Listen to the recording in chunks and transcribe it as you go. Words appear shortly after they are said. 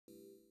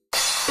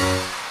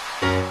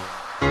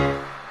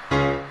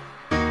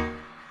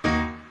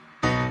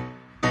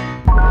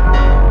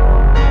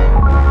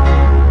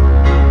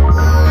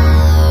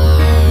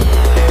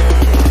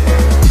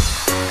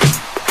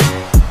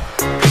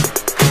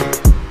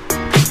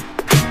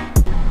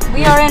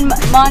in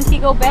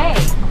Montego Bay.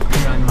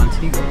 You're in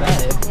Montego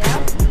Bay?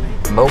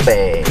 Yeah. Mo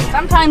Bay.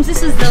 Sometimes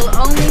this is the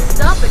only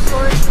stop that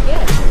tourists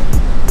get.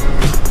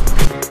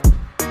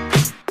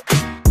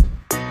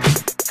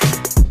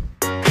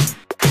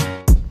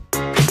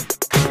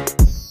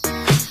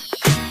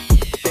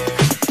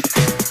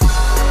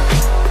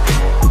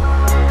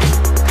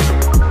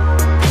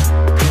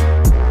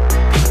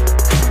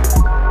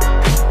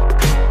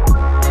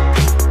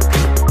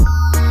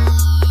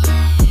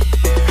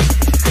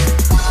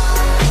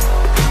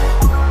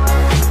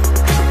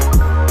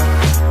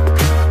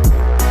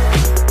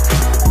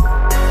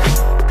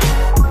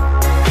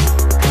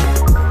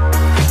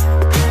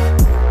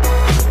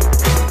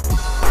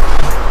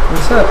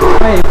 What's up?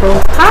 Hi,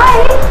 April. Hi!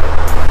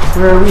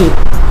 Where are we?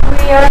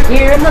 We are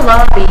here in the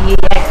lobby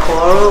at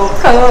Coral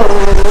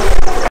Cove.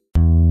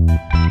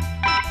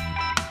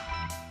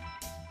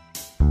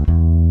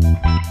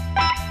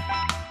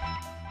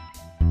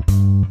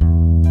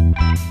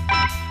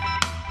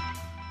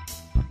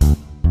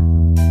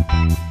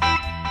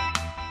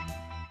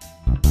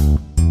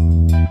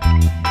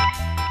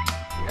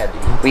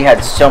 We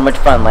had so much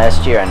fun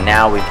last year, and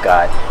now we've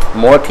got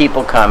more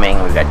people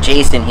coming. We've got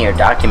Jason here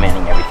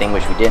documenting everything,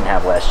 which we didn't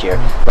have last year.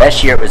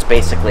 Last year it was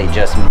basically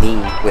just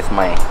me with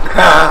my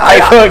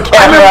iPhone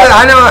camera.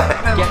 I know.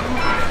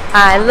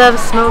 I love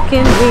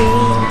smoking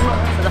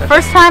weed. So the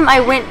first time I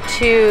went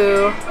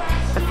to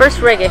the first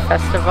reggae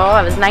festival,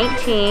 I was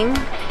 19,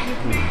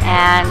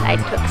 and I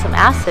took some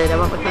acid. I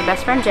went with my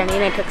best friend Jenny,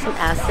 and I took some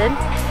acid,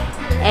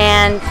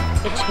 and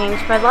it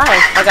changed my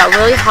life. I got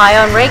really high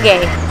on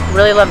reggae.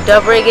 Really loved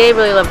dub reggae,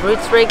 really loved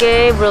roots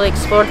reggae, really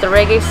explored the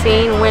reggae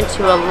scene, went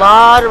to a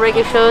lot of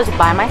reggae shows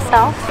by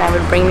myself. I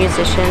would bring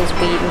musicians,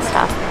 weed and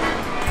stuff.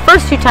 The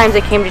first 2 times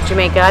I came to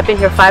Jamaica, I've been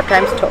here 5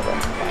 times total.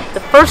 The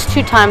first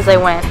 2 times I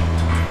went,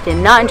 did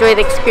not enjoy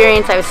the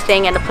experience. I was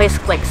staying at a place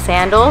like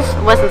Sandals.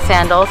 It wasn't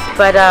Sandals,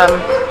 but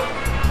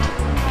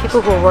people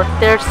who worked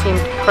there seemed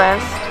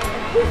depressed.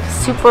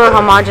 Super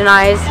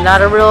homogenized,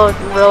 not a real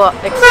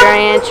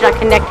experience. You're not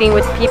connecting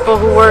with people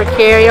who work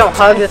here. You don't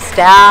hug the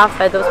staff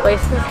at those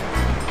places.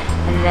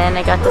 And then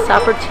I got this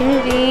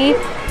opportunity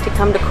to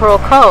come to Coral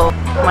Cove.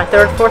 My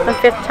 3rd, 4th, and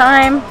 5th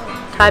time.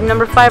 Time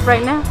number 5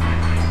 right now.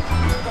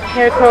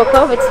 Here at Coral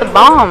Cove, it's the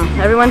bomb.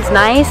 Everyone's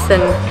nice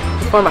and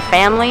you form a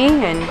family.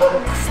 And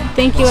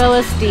thank you,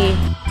 LSD.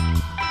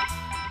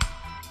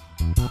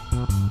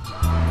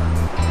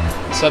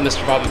 What's up,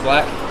 Mr. Bobby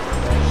Black?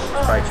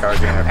 Probably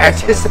charging our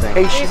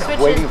Anticipation of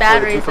waiting for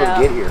the people to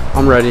get here.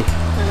 I'm ready.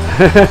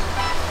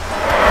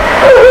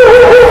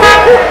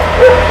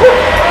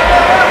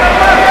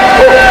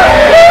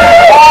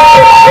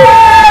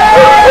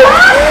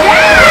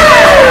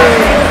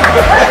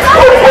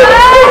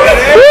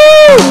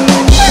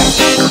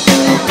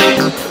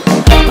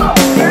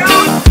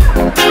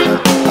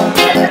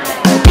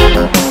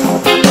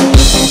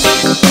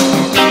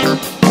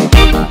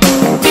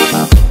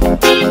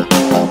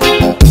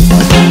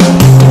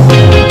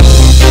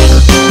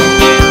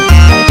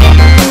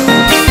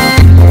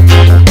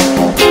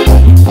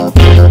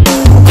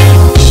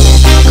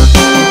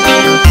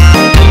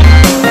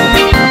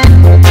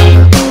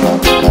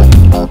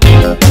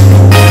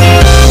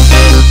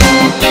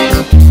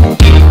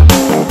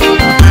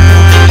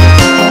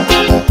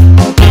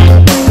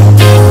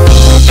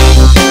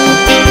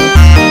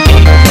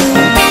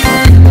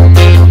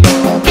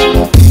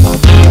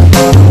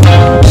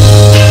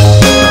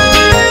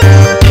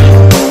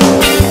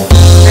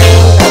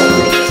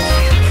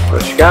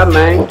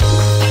 Man.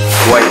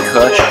 White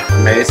Kush,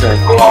 amazing.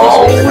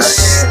 Oh,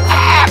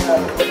 snap!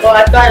 Well,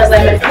 I thought it was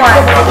like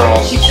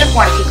one. She took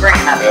one, she drank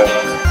that.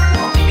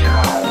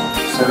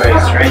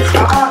 Somebody's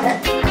drinking.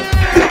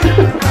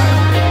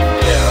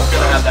 Yeah,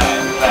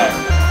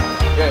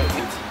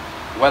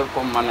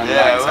 welcome,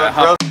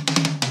 man.